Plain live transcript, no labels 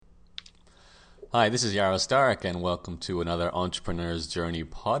Hi, this is Yaro Starik, and welcome to another Entrepreneur's Journey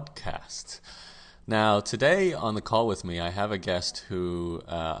podcast. Now, today on the call with me, I have a guest who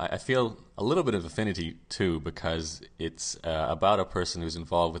I feel a little bit of affinity to because it's about a person who's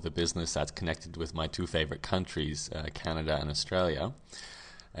involved with a business that's connected with my two favorite countries, Canada and Australia.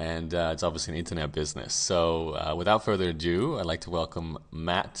 And it's obviously an internet business. So without further ado, I'd like to welcome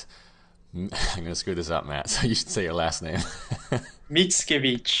Matt. I'm going to screw this up, Matt, so you should say your last name.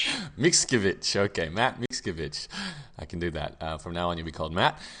 Mickiewicz. Mickiewicz, okay, Matt Mickiewicz. I can do that. From now on, you'll be called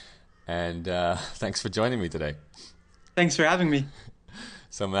Matt. And thanks for joining me today. Thanks for having me.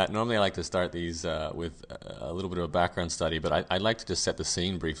 So, Matt, normally I like to start these with a little bit of a background study, but I'd like to just set the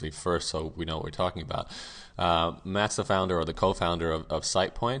scene briefly first so we know what we're talking about. Matt's the founder or the co-founder of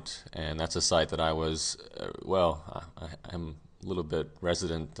Sitepoint, and that's a site that I was, I'm a little bit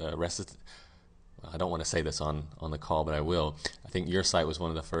resident. I don't want to say this on the call, but I will. I think your site was one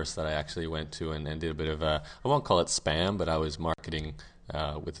of the first that I actually went to and did a bit of I won't call it spam, but I was marketing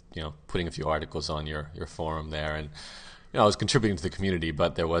with, putting a few articles on your forum there. And, I was contributing to the community,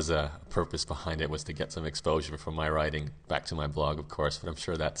 but there was a purpose behind it, was to get some exposure from my writing back to my blog, of course, but I'm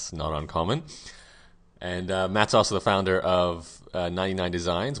sure that's not uncommon. And Matt's also the founder of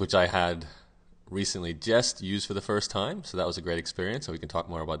 99Designs, which I had recently just used for the first time, so that was a great experience, and we can talk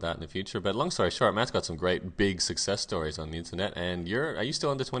more about that in the future. But long story short, Matt's got some great big success stories on the internet, and are you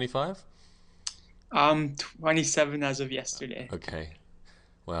still under 25? 27 as of yesterday. Okay.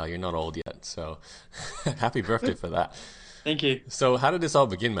 Well, you're not old yet, so happy birthday for that. Thank you. So how did this all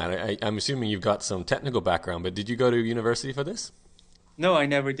begin, Matt? I'm assuming you've got some technical background, but did you go to university for this? No, I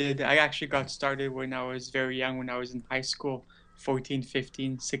never did. I actually got started when I was very young, when I was in high school, 14,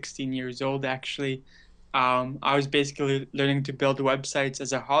 15, 16 years old, actually. I was basically learning to build websites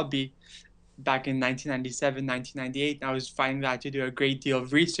as a hobby back in 1997, 1998. And I was finding that I had to do a great deal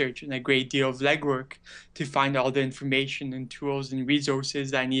of research and a great deal of legwork to find all the information and tools and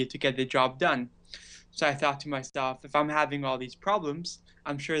resources that I needed to get the job done. So I thought to myself, if I'm having all these problems,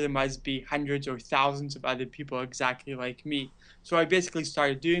 I'm sure there must be hundreds or thousands of other people exactly like me. So what I basically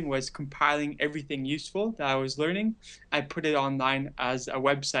started doing was compiling everything useful that I was learning. I put it online as a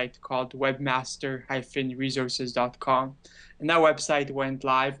website called webmaster-resources.com. And that website went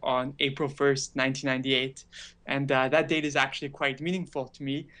live on April 1st, 1998. And that date is actually quite meaningful to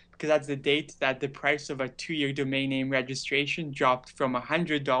me because that's the date that the price of a 2-year domain name registration dropped from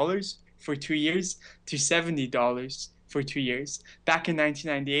 $100 for 2 years to $70 for 2 years. Back in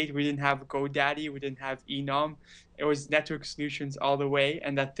 1998, we didn't have GoDaddy, we didn't have Enom. It was network solutions all the way,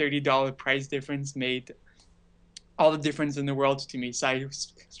 and that $30 price difference made all the difference in the world to me. So I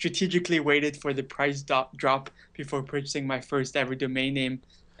strategically waited for the price drop before purchasing my first ever domain name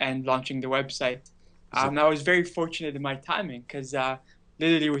and launching the website. I was very fortunate in my timing because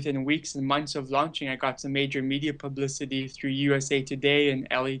literally within weeks and months of launching, I got some major media publicity through USA Today and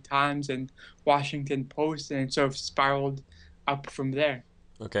LA Times and Washington Post, and it sort of spiraled up from there.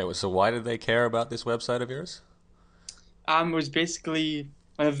 Okay, so why did they care about this website of yours? It was basically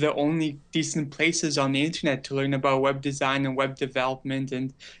one of the only decent places on the internet to learn about web design and web development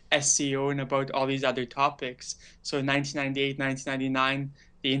and SEO and about all these other topics. So in 1998, 1999,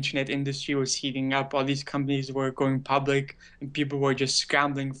 the internet industry was heating up. All these companies were going public, and people were just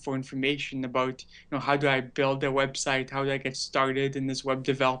scrambling for information about, how do I build a website? How do I get started in this web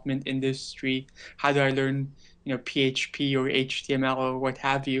development industry? How do I learn, PHP or HTML or what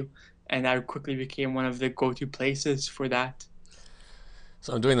have you? And I quickly became one of the go-to places for that.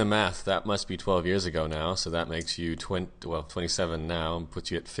 So I'm doing the math. That must be 12 years ago now. So that makes you 27 now and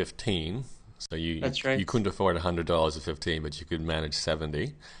puts you at 15. So That's right. You couldn't afford $100 at 15, but you could manage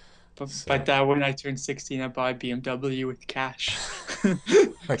 70. But when I turned 16, I bought a BMW with cash. Okay,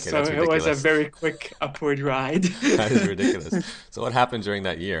 So that's it ridiculous. was a very quick upward ride. That is ridiculous. So what happened during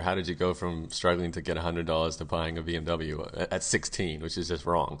that year? How did you go from struggling to get $100 to buying a BMW at 16, which is just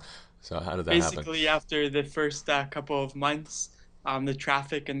wrong? So how did that happen? Basically, after the first couple of months, the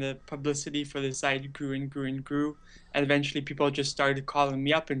traffic and the publicity for the site grew and grew and grew. And eventually people just started calling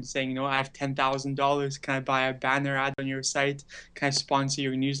me up and saying, I have $10,000. Can I buy a banner ad on your site? Can I sponsor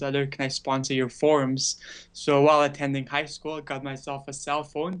your newsletter? Can I sponsor your forums? So while attending high school, I got myself a cell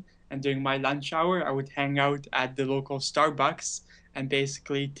phone. And during my lunch hour, I would hang out at the local Starbucks and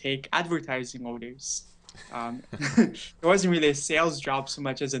basically take advertising orders. It wasn't really a sales job so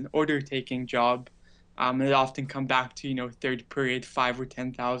much as an order-taking job. And it often come back to, third period, $5,000 or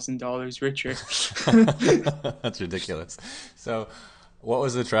 $10,000 richer. That's ridiculous. So what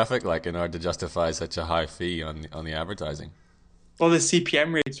was the traffic like in order to justify such a high fee on the advertising? Well, the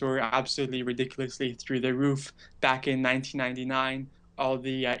CPM rates were absolutely ridiculously through the roof. Back in 1999, all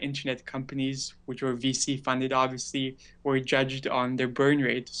the internet companies, which were VC funded, obviously, were judged on their burn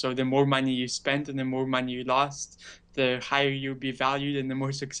rate. So the more money you spent and the more money you lost, the higher you would be valued and the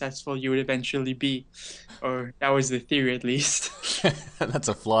more successful you would eventually be. Or that was the theory, at least. That's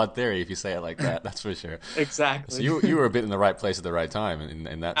a flawed theory if you say it like that. That's for sure. So Exactly. you were a bit in the right place at the right time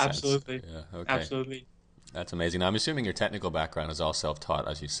in that sense. Absolutely. Yeah. Okay. Absolutely. That's amazing. Now, I'm assuming your technical background is all self-taught,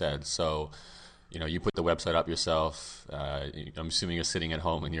 as you said. So, you put the website up yourself. I'm assuming you're sitting at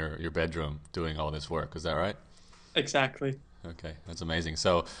home in your bedroom doing all this work. Is that right? Exactly. Okay, that's amazing.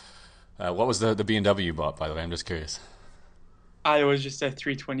 So, what was the BMW you bought, by the way? I'm just curious. I was just a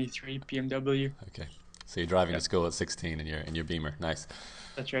 323 BMW. Okay, so you're driving to Yep, school at 16 in your Beamer. Nice.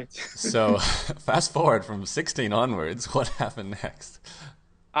 that's right. So, fast forward from 16 onwards, what happened next?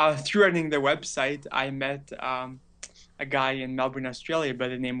 Through running the website, I met a guy in Melbourne, Australia by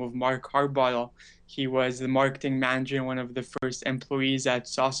the name of Mark Harbottle. He was the marketing manager and one of the first employees at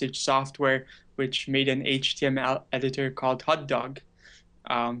Sausage Software, which made an HTML editor called Hot Dog.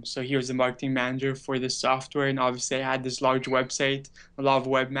 So he was the marketing manager for the software, and obviously I had this large website, a lot of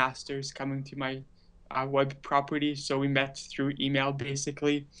webmasters coming to my web property. So we met through email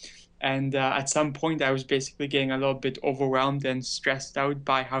basically. And at some point, I was basically getting a little bit overwhelmed and stressed out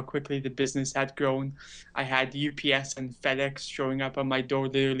by how quickly the business had grown. I had UPS and FedEx showing up on my door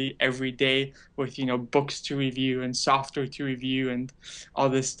literally every day with, books to review and software to review and all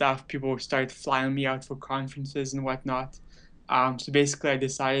this stuff. People started flying me out for conferences and whatnot. So basically, I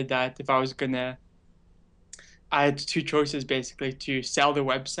decided that if I was gonna, I had two choices basically to sell the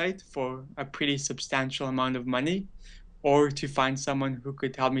website for a pretty substantial amount of money or to find someone who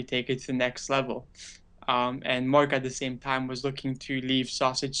could help me take it to the next level. And Mark at the same time was looking to leave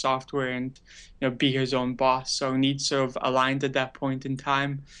Sausage Software and be his own boss. So our needs sort of aligned at that point in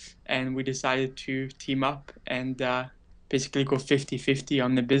time, and we decided to team up and basically go 50-50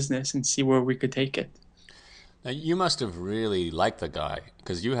 on the business and see where we could take it. Now, you must have really liked the guy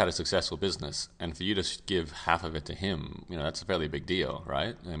because you had a successful business, and for you to give half of it to him, that's a fairly big deal,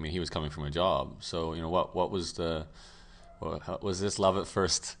 right? I mean, he was coming from a job, so what was the was this love at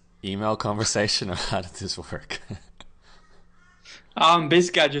first email conversation, or how did this work?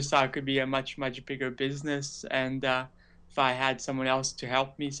 Basically, I just thought it could be a much, much bigger business, and if I had someone else to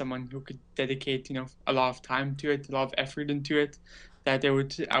help me, someone who could dedicate, a lot of time to it, a lot of effort into it, that it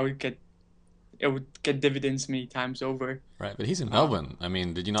would get dividends many times over. Right, but he's in Uh, Melbourne. I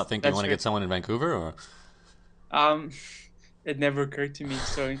mean, did you not think you want that's to right. get someone in Vancouver, or? Um, it never occurred to me.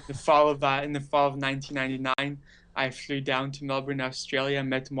 So in the fall of 1999, I flew down to Melbourne, Australia,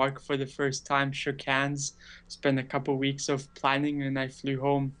 met Mark for the first time, shook hands, spent a couple of weeks of planning, and I flew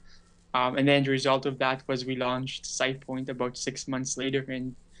home. And then the result of that was we launched Sitepoint about 6 months later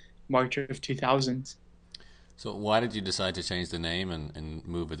in March of 2000. So why did you decide to change the name and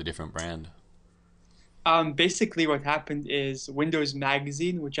move with a different brand? Basically, what happened is Windows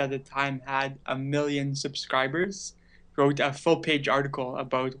Magazine, which at the time had 1 million subscribers, wrote a full page article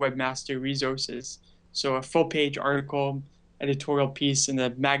about webmaster resources. So, a full page article, editorial piece in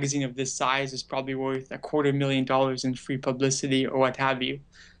a magazine of this size is probably worth $250,000 in free publicity or what have you,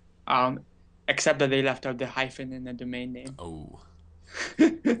 um, except that they left out the hyphen in the domain name. Oh,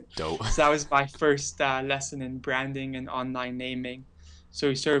 dope. So, that was my first lesson in branding and online naming. So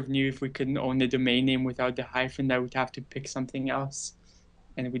we sort of knew if we couldn't own the domain name without the hyphen, that we'd have to pick something else.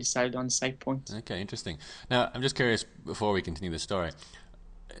 And we decided on SitePoint. Okay, interesting. Now, I'm just curious before we continue the story,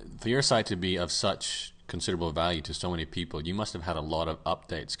 for your site to be of such considerable value to so many people, you must have had a lot of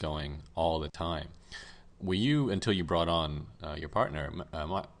updates going all the time. Were you, until you brought on your partner,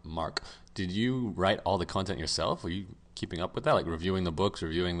 Mark, did you write all the content yourself? Were you keeping up with that, like reviewing the books,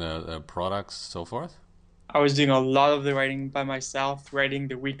 reviewing the products, so forth? I was doing a lot of the writing by myself, writing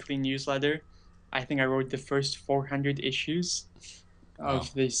the weekly newsletter. I think I wrote the first 400 issues Wow.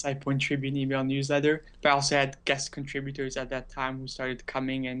 of the SitePoint Tribune email newsletter. But I also had guest contributors at that time who started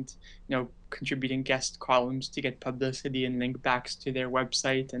coming and, contributing guest columns to get publicity and link backs to their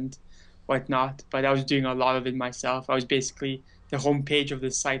website and whatnot. But I was doing a lot of it myself. I was basically the homepage of the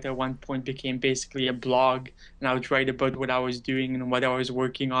site at one point became basically a blog, and I would write about what I was doing and what I was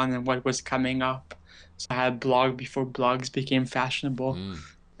working on and what was coming up. So I had a blog before blogs became fashionable Mm.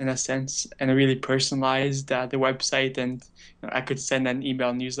 in a sense, and I really personalized the website, and I could send an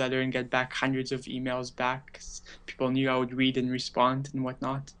email newsletter and get back hundreds of emails back 'cause people knew I would read and respond and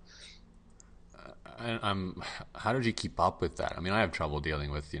whatnot. I'm. How did you keep up with that? I mean, I have trouble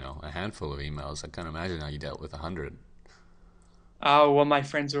dealing with a handful of emails. I can't imagine how you dealt with 100. While my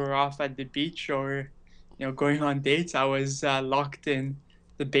friends were off at the beach or going on dates, I was locked in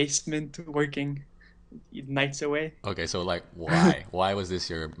the basement working. nights away. Okay, so like, why? Why was this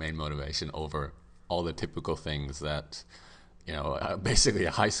your main motivation over all the typical things that, basically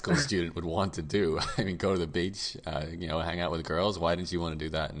a high school student would want to do? I mean, go to the beach, hang out with girls. Why didn't you want to do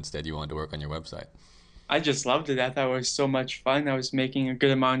that? Instead, you wanted to work on your website. I just loved it. I thought it was so much fun. I was making a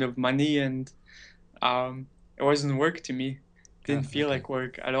good amount of money, and it wasn't work to me. Yeah, Didn't feel okay. like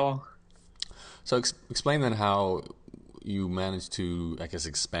work at all. So explain then how you managed to, I guess,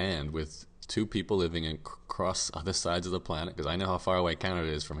 expand with two people living across other sides of the planet, because I know how far away Canada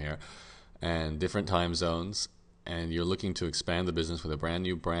is from here, and different time zones, and you're looking to expand the business with a brand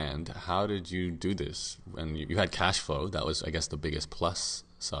new brand. How did you do this? And you had cash flow. That was, I guess, the biggest plus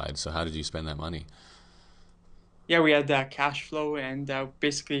side. So how did you spend that money? Yeah, we had that cash flow, and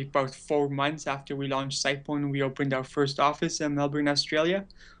basically about 4 months after we launched Sitepoint, we opened our first office in Melbourne, Australia.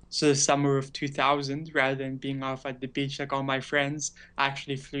 So the summer of 2000, rather than being off at the beach like all my friends, I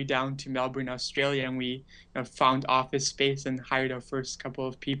actually flew down to Melbourne, Australia, and we found office space and hired our first couple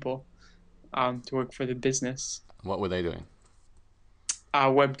of people to work for the business, What were they doing?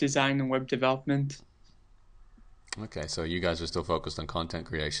 web design and web development. Okay, so you guys were still focused on content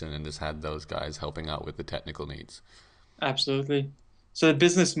creation and just had those guys helping out with the technical needs. Absolutely. So the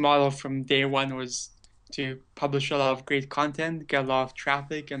business model from day one was to publish a lot of great content, get a lot of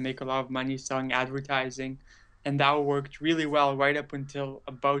traffic, and make a lot of money selling advertising. And that worked really well right up until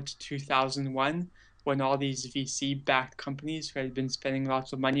about 2001, when all these VC-backed companies who had been spending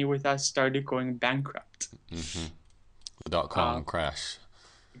lots of money with us started going bankrupt. Hmm. The dot Uh, com crash.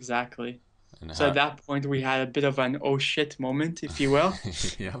 exactly. And So at how? that point, we had a bit of an oh shit moment, if you will.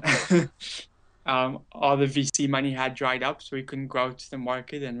 Yeah. All the VC money had dried up, so we couldn't go out to the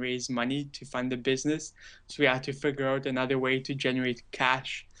market and raise money to fund the business. So we had to figure out another way to generate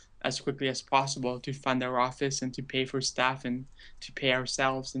cash as quickly as possible to fund our office and to pay for staff and to pay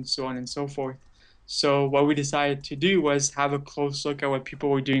ourselves and so on and so forth. So what we decided to do was have a close look at what people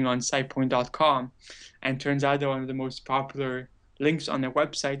were doing on sitepoint.com. And turns out that one of the most popular links on their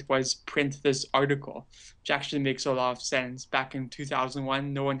website was print this article, which actually makes a lot of sense. Back in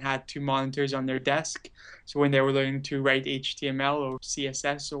 2001, no one had two monitors on their desk. So when they were learning to write HTML or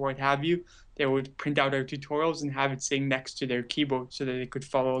CSS or what have you, they would print out our tutorials and have it sitting next to their keyboard so that they could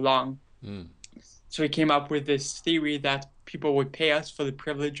follow along. Mm. So we came up with this theory that people would pay us for the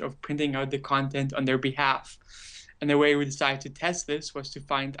privilege of printing out the content on their behalf. And the way we decided to test this was to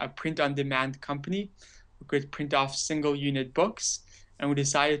find a print-on-demand company who could print off single unit books. And we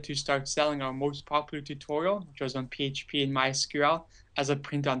decided to start selling our most popular tutorial, which was on PHP and MySQL, as a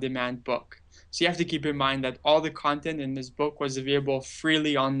print-on-demand book. So you have to keep in mind that all the content in this book was available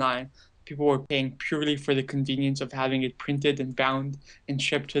freely online. People were paying purely for the convenience of having it printed and bound and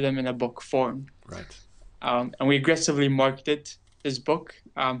shipped to them in a book form. Right. And we aggressively marketed this book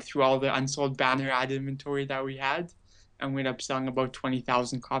through all the unsold banner ad inventory that we had. And we ended up selling about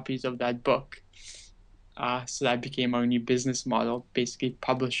 20,000 copies of that book. So that became our new business model, basically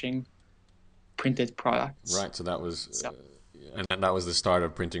publishing printed products. Right. So that was, So and that was the start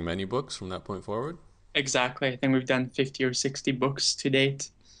of printing many books from that point forward. exactly. I think we've done 50 or 60 books to date.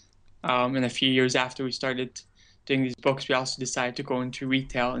 And a few years after we started doing these books, we also decided to go into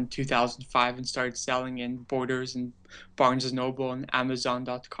retail in 2005 and started selling in Borders and Barnes& and Noble and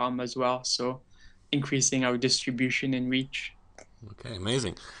Amazon.com as well. So increasing our distribution and reach. Okay,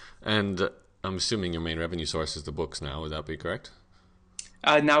 amazing. And I'm assuming your main revenue source is the books now. Would that be correct?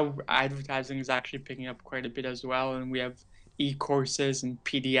 Now advertising is actually picking up quite a bit as well, and we have e-courses and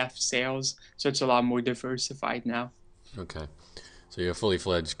PDF sales, so it's a lot more diversified now. Okay. So you're a fully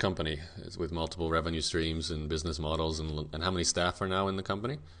fledged company with multiple revenue streams and business models, and how many staff are now in the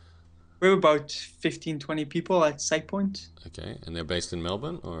company? We have about 15, 20 people at SitePoint. Okay, and they're based in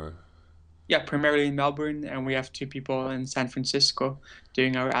Melbourne, or Yeah, primarily in Melbourne, and we have two people in San Francisco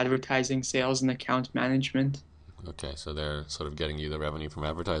doing our advertising, sales, and account management. okay, so they're sort of getting you the revenue from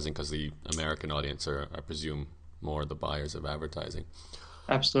advertising because the American audience are, I presume, more the buyers of advertising.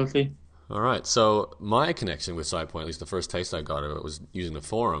 Absolutely. All right. So my connection with SidePoint, at least the first taste I got of it, was using the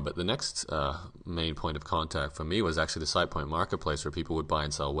forum. But the next main point of contact for me was actually the SidePoint marketplace, where people would buy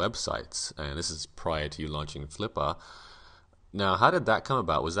and sell websites. And this is prior to you launching Flippa. Now, how did that come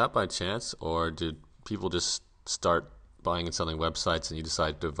about? Was that by chance, or did people just start buying and selling websites, and you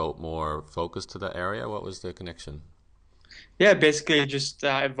decided to devote more focus to that area? What was the connection? Yeah, basically it just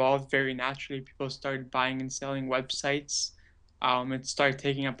evolved very naturally. People started buying and selling websites. It started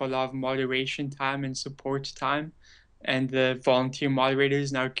taking up a lot of moderation time and support time. And the volunteer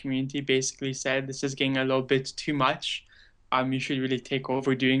moderators in our community basically said this is getting a little bit too much. you should really take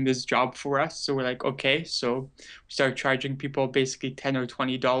over doing this job for us. So we're like, okay. So we start charging people basically $10 or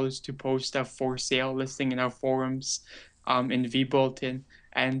 $20 to post a for sale listing in our forums, in vBulletin.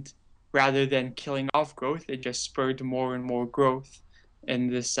 And rather than killing off growth, it just spurred more and more growth in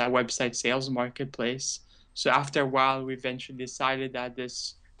this website sales marketplace. So after a while, we eventually decided that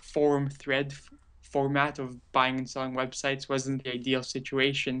this forum thread format of buying and selling websites wasn't the ideal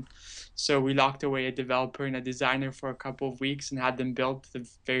situation. So we locked away a developer and a designer for a couple of weeks and had them build the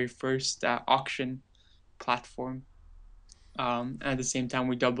very first auction platform. And at the same time,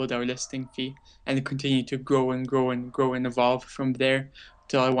 we doubled our listing fee and it continued to grow and grow and grow and evolve from there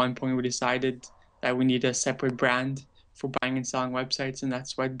until at one point we decided that we need a separate brand for buying and selling websites, and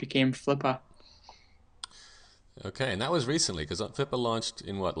that's what became Flippa. Okay, and that was recently because Flippa launched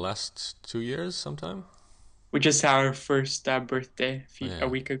in what, last 2 years sometime? We just had our first birthday Oh, a yeah,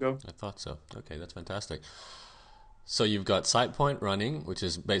 week ago. I thought so. Okay, that's fantastic. So you've got Sitepoint running, which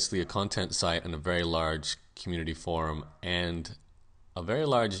is basically a content site and a very large community forum and a very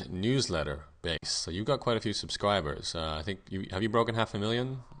large newsletter base. So you've got quite a few subscribers. I think you have you broken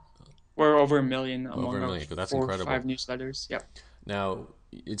 500,000? We're over a million Over among a our million. That's four or incredible. five newsletters. Yep. Now,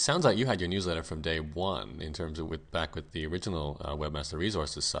 it sounds like you had your newsletter from day one in terms of back with the original Webmaster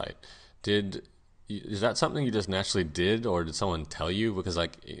Resources site. Is that something you just naturally did, or did someone tell you? Because,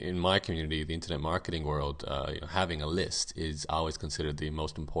 like in my community, the internet marketing world, having a list is always considered the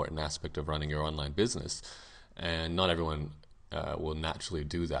most important aspect of running your online business, and not everyone will naturally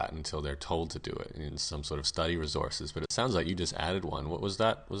do that until they're told to do it in some sort of study resources. But it sounds like you just added one. What was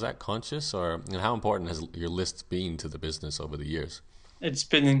that? Was that conscious, or how important has your list been to the business over the years? It's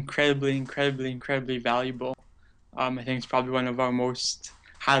been incredibly, incredibly, incredibly valuable. I think it's probably one of our most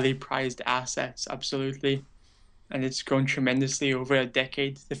highly prized assets, absolutely. And it's grown tremendously over a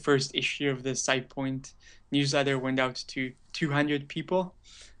decade. The first issue of the SitePoint newsletter went out to 200 people.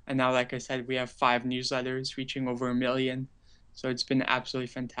 And now, like I said, we have 5 newsletters reaching over a million. So it's been an absolutely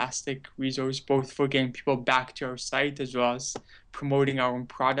fantastic resource, both for getting people back to our site as well as promoting our own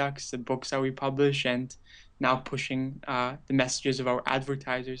products, the books that we publish, and now pushing the messages of our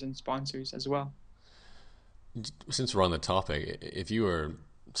advertisers and sponsors as well. Since we're on the topic, if you were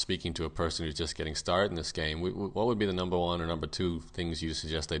speaking to a person who's just getting started in this game, what would be the number one or number two things you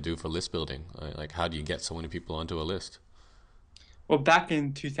suggest they do for list building? Like, how do you get so many people onto a list? Well, back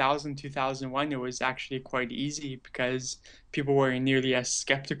in 2000, 2001, it was actually quite easy because people were nearly as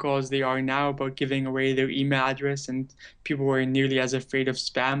skeptical as they are now about giving away their email address, and people were nearly as afraid of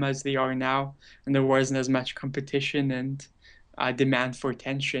spam as they are now, and there wasn't as much competition and demand for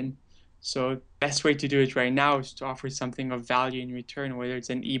attention. So the best way to do it right now is to offer something of value in return, whether it's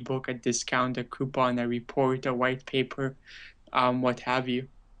an ebook, a discount, a coupon, a report, a white paper, what have you.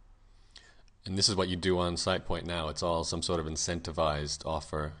 And this is what you do on SitePoint now. It's all some sort of incentivized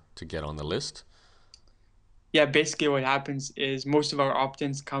offer to get on the list. Yeah, basically what happens is most of our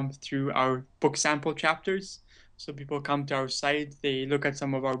opt-ins come through our book sample chapters. So people come to our site, they look at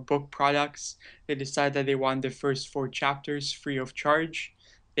some of our book products, they decide that they want the first 4 chapters free of charge.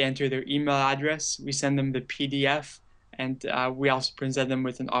 They enter their email address, we send them the PDF, and we also present them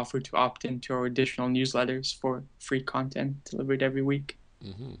with an offer to opt into our additional newsletters for free content delivered every week.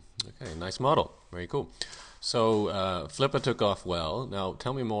 Hmm. Okay, nice model. Very cool. So Flippa took off well. Now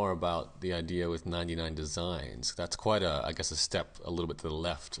tell me more about the idea with 99Designs. That's quite I guess, a step a little bit to the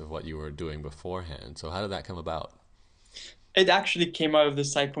left of what you were doing beforehand. So how did that come about? It actually came out of the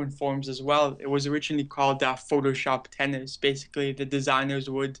SitePoint forums as well. It was originally called Photoshop Tennis. Basically, the designers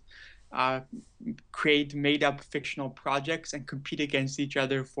would uh, create made-up fictional projects and compete against each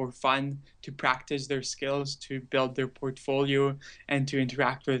other for fun to practice their skills, to build their portfolio, and to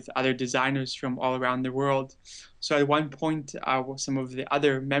interact with other designers from all around the world. So at one point, some of the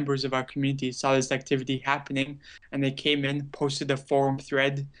other members of our community saw this activity happening, and they came in, posted a forum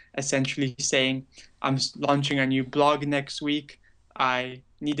thread, essentially saying, "I'm launching a new blog next week. I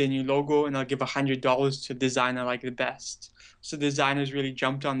need a new logo, and I'll give $100 to a design I like the best." So designers really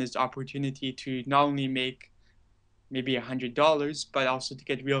jumped on this opportunity to not only make maybe $100, but also to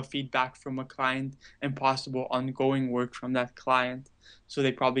get real feedback from a client and possible ongoing work from that client. So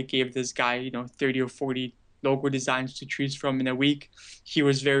they probably gave this guy, 30 or 40 logo designs to choose from in a week. He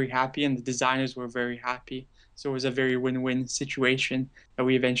was very happy, and the designers were very happy. So it was a very win-win situation that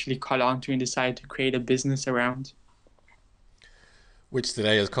we eventually caught on to and decided to create a business around. Which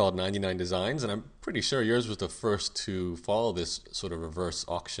today is called 99Designs, and I'm pretty sure yours was the first to follow this sort of reverse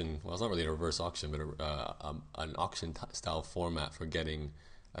auction. Well, it's not really a reverse auction, but an auction style format for getting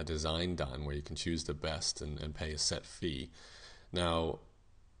a design done where you can choose the best and pay a set fee. Now,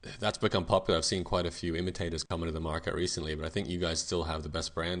 That's become popular. I've seen quite a few imitators come into the market recently, but I think you guys still have the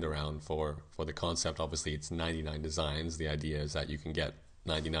best brand around for the concept. Obviously, it's 99 designs. The idea is that you can get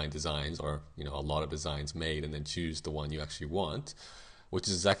 99 designs, or a lot of designs made, and then choose the one you actually want, which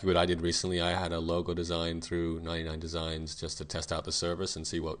is exactly what I did recently. I had a logo design through 99 Designs just to test out the service and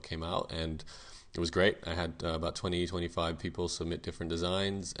see what came out, and it was great. I had about 20, 25 people submit different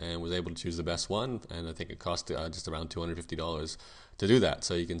designs and was able to choose the best one. And I think it cost just around $250 to do that.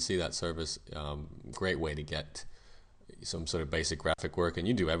 So you can see that service, great way to get some sort of basic graphic work. And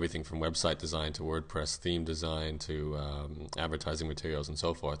you do everything from website design to WordPress theme design to advertising materials and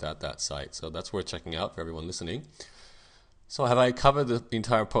so forth at that site. So that's worth checking out for everyone listening. So have I covered the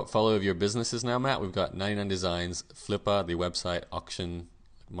entire portfolio of your businesses now, Matt? We've got 99 Designs, Flippa, the website auction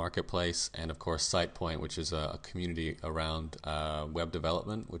marketplace, and of course Sitepoint, which is a community around web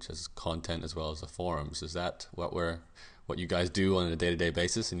development, which has content as well as the forums. Is that what you guys do on a day-to-day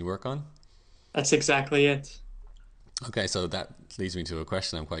basis and you work on? That's exactly it. Okay, so that leads me to a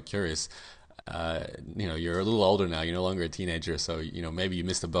question. I'm quite curious. You're a little older now. You're no longer a teenager, so maybe you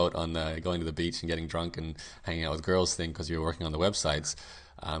missed the boat on going to the beach and getting drunk and hanging out with girls thing because you were working on the websites.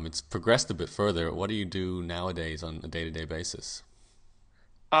 It's progressed a bit further. What do you do nowadays on a day-to-day basis?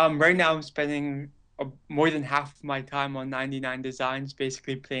 Right now, I'm spending more than half of my time on 99 Designs,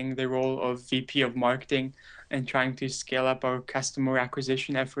 basically playing the role of VP of marketing and trying to scale up our customer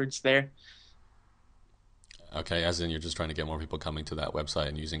acquisition efforts there. Okay, as in you're just trying to get more people coming to that website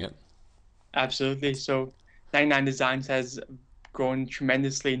and using it? Absolutely. So 99 Designs has grown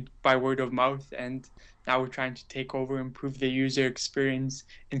tremendously by word of mouth, and now we're trying to take over, improve the user experience,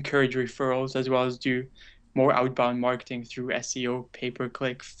 encourage referrals, as well as do more outbound marketing through SEO,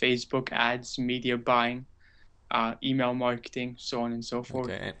 pay-per-click, Facebook ads, media buying, email marketing, so on and so forth.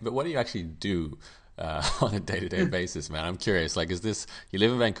 Okay, but what do you actually do on a day-to-day basis, man? I'm curious. Like, you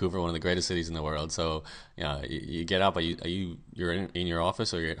live in Vancouver, one of the greatest cities in the world? So, you get up. You're in your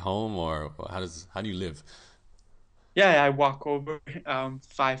office, or you're at home, or how do you live? Yeah, I walk over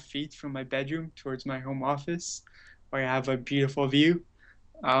 5 feet from my bedroom towards my home office, where I have a beautiful view.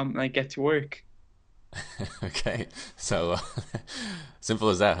 I get to work. Okay, so simple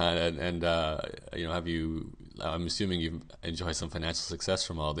as that, huh? And have you? I'm assuming you enjoy some financial success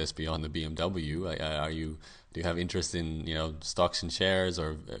from all this beyond the BMW. Do you have interest in stocks and shares,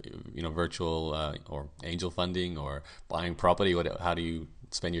 or virtual or angel funding, or buying property? How do you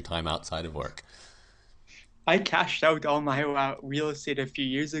spend your time outside of work? I cashed out all my real estate a few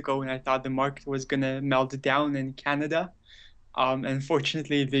years ago, and I thought the market was gonna melt down in Canada.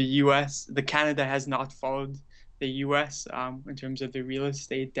 Unfortunately, the Canada has not followed the US in terms of the real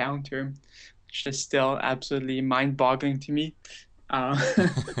estate downturn, which is still absolutely mind-boggling to me. Uh,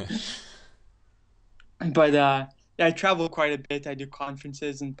 but yeah, I travel quite a bit. I do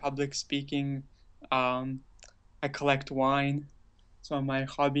conferences and public speaking. Um, I collect wine. Some of my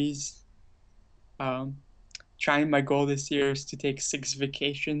hobbies. Um, Trying my goal this year is to take 6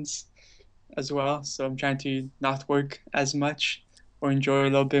 vacations as well. So I'm trying to not work as much or enjoy a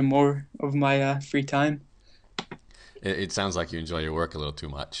little bit more of my free time. It sounds like you enjoy your work a little too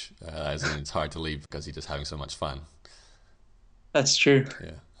much, as in it's hard to leave because you're just having so much fun. That's true.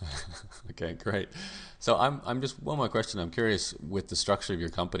 Yeah. Okay, great. So I'm just one more question. I'm curious, with the structure of your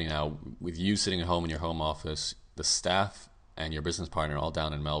company now, with you sitting at home in your home office, the staff and your business partner all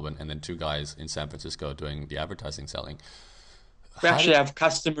down in Melbourne, and then two guys in San Francisco doing the advertising selling. We How actually did have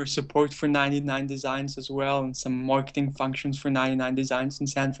customer support for 99 Designs as well, and some marketing functions for 99 Designs in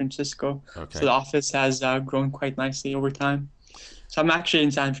San Francisco. So Okay. the office has grown quite nicely over time. So I'm actually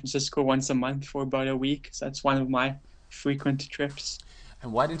in San Francisco once a month for about a week. So that's one of my frequent trips.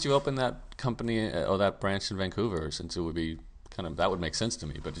 And why didn't you open that company or that branch in Vancouver, since it would be that would make sense to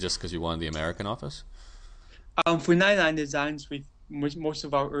me, but just because you wanted the American office? For 99 Designs, most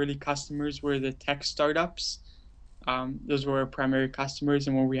of our early customers were the tech startups. Those were our primary customers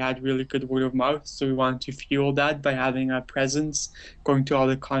and where we had really good word of mouth. So we wanted to fuel that by having a presence, going to all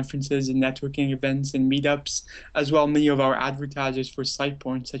the conferences and networking events and meetups, as well. Many of our advertisers for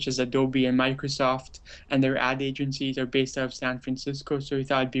Sitepoint, such as Adobe and Microsoft, and their ad agencies are based out of San Francisco. So we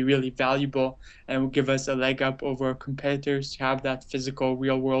thought it'd be really valuable and would give us a leg up over our competitors to have that physical,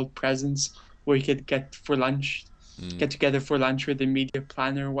 real world presence where we could Mm, get together for lunch with the media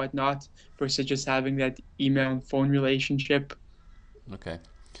planner or whatnot, versus just having that email and phone relationship. okay.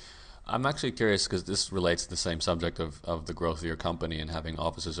 I'm actually curious because this relates to the same subject of the growth of your company and having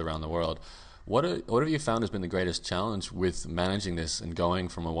offices around the world. What have you found has been the greatest challenge with managing this and going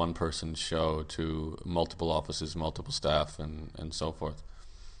from a one person show to multiple offices, multiple staff, and so forth?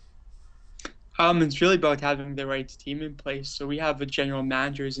 It's really about having the right team in place. So we have a general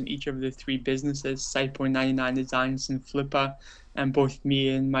managers in each of the three businesses, Sitepoint, 99Designs, and Flippa, and both me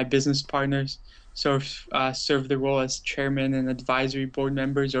and my business partners serve the role as chairman and advisory board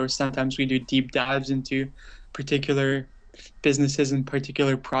members, or sometimes we do deep dives into particular businesses and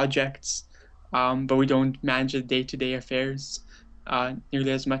particular projects. But we don't manage the day-to-day affairs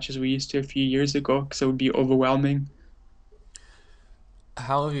nearly as much as we used to a few years ago, because it would be overwhelming.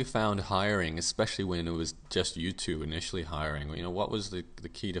 How have you found hiring, especially when it was just you two initially hiring? What was the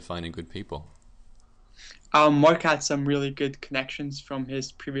key to finding good people? Mark had some really good connections from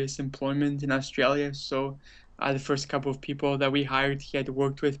his previous employment in Australia. So the first couple of people that we hired, he had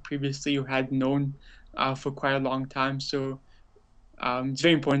worked with previously or had known for quite a long time. So it's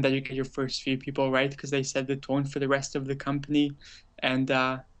very important that you get your first few people right because they set the tone for the rest of the company. And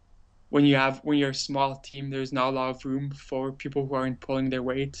when you're a small team, there's not a lot of room for people who aren't pulling their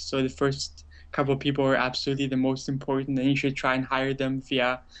weight. So the first couple of people are absolutely the most important, and you should try and hire them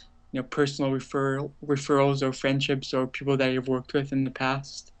via, personal referrals or friendships or people that you've worked with in the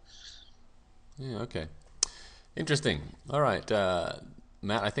past. Yeah, okay. Interesting. All right,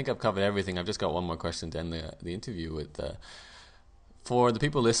 Matt, I think I've covered everything. I've just got one more question to end the interview with. For the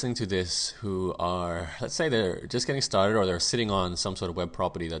people listening to this who are, let's say they're just getting started or they're sitting on some sort of web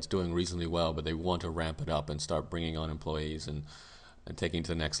property that's doing reasonably well, but they want to ramp it up and start bringing on employees and taking it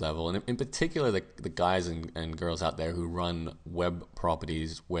to the next level. And in particular, the guys and girls out there who run web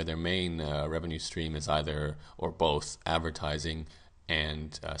properties where their main revenue stream is either or both advertising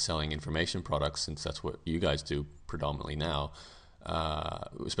and selling information products, since that's what you guys do predominantly now,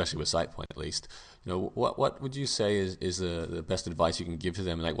 especially with SitePoint at least. What would you say is the best advice you can give to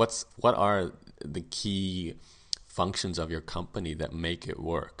them? Like, what are the key functions of your company that make it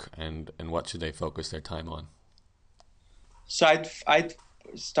work, and what should they focus their time on? So I'd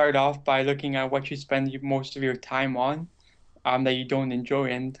start off by looking at what you spend most of your time on that you don't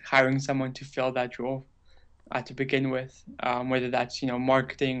enjoy, and hiring someone to fill that role to begin with, whether that's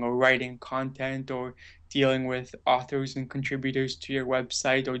marketing or writing content or dealing with authors and contributors to your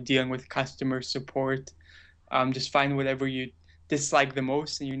website or dealing with customer support. Just find whatever you dislike the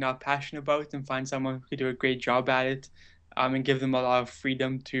most and you're not passionate about, and find someone who can do a great job at it, and give them a lot of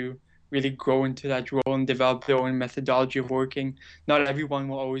freedom to really grow into that role and develop their own methodology of working. Not everyone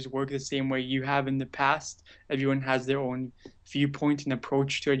will always work the same way you have in the past. Everyone has their own viewpoint and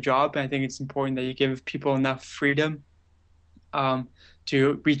approach to a job. And I think it's important that you give people enough freedom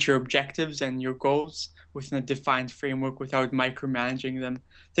to reach your objectives and your goals within a defined framework without micromanaging them.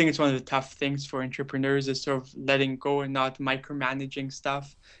 I think it's one of the tough things for entrepreneurs is sort of letting go and not micromanaging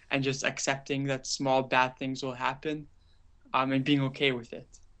stuff and just accepting that small bad things will happen, and being okay with it.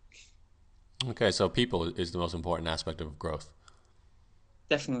 Okay, so people is the most important aspect of growth.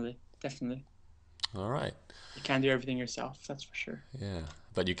 Definitely, definitely. All right. You can't do everything yourself, that's for sure. Yeah,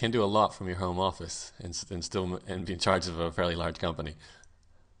 but you can do a lot from your home office and still be in charge of a fairly large company.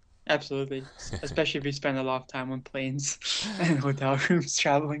 Absolutely, especially if you spend a lot of time on planes and hotel rooms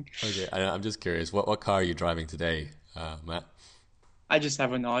traveling. Okay, I'm just curious. What car are you driving today, Matt? I just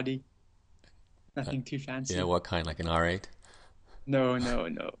have an Audi, Uh, nothing too yeah, fancy. what kind? Like an R8? No, no,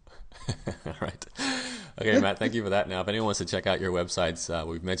 no. All right. Okay, Matt, thank you for that. Now, if anyone wants to check out your websites,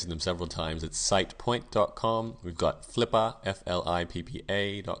 we've mentioned them several times. It's sitepoint.com. We've got Flippa,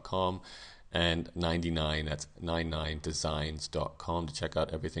 Flippa.com, and 99, that's 99designs.com to check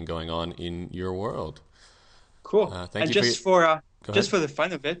out everything going on in your world. Cool. Thank And you for your... Go just ahead. for the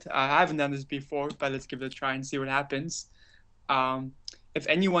fun of it, I haven't done this before, but let's give it a try and see what happens. Um, if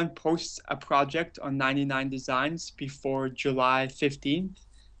anyone posts a project on 99 Designs before July 15th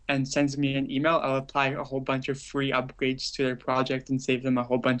and sends me an email, I'll apply a whole bunch of free upgrades to their project and save them a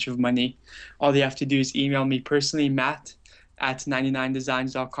whole bunch of money. All they have to do is email me personally, Matt at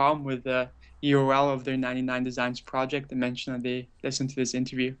 99designs.com with the URL of their 99 Designs project and mention that they listen to this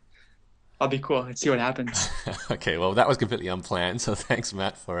interview. I'll be cool. Let's see what happens. Okay, well, that was completely unplanned. So thanks,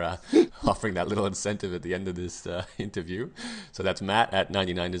 Matt, for offering that little incentive at the end of this interview. So that's Matt at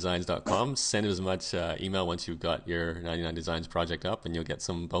 99designs.com. Send as much email once you've got your 99 Designs project up, and you'll get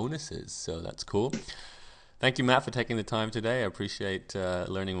some bonuses. So that's cool. Thank you, Matt, for taking the time today. I appreciate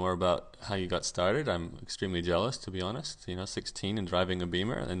learning more about how you got started. I'm extremely jealous, to be honest. 16 and driving a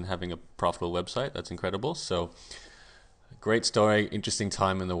Beamer and having a profitable website. That's incredible. So great story, interesting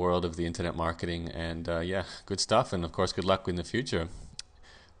time in the world of the internet marketing, and yeah, good stuff. And of course, good luck in the future.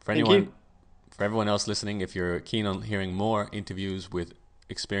 For Thank anyone, you. for everyone else listening, if you're keen on hearing more interviews with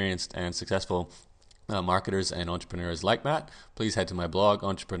experienced and successful marketers and entrepreneurs like Matt, please head to my blog,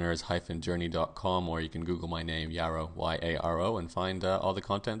 entrepreneurs-journey.com, or you can Google my name, Yaro, Y-A-R-O, and find all the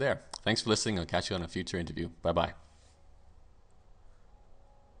content there. Thanks for listening. I'll catch you on a future interview. Bye-bye.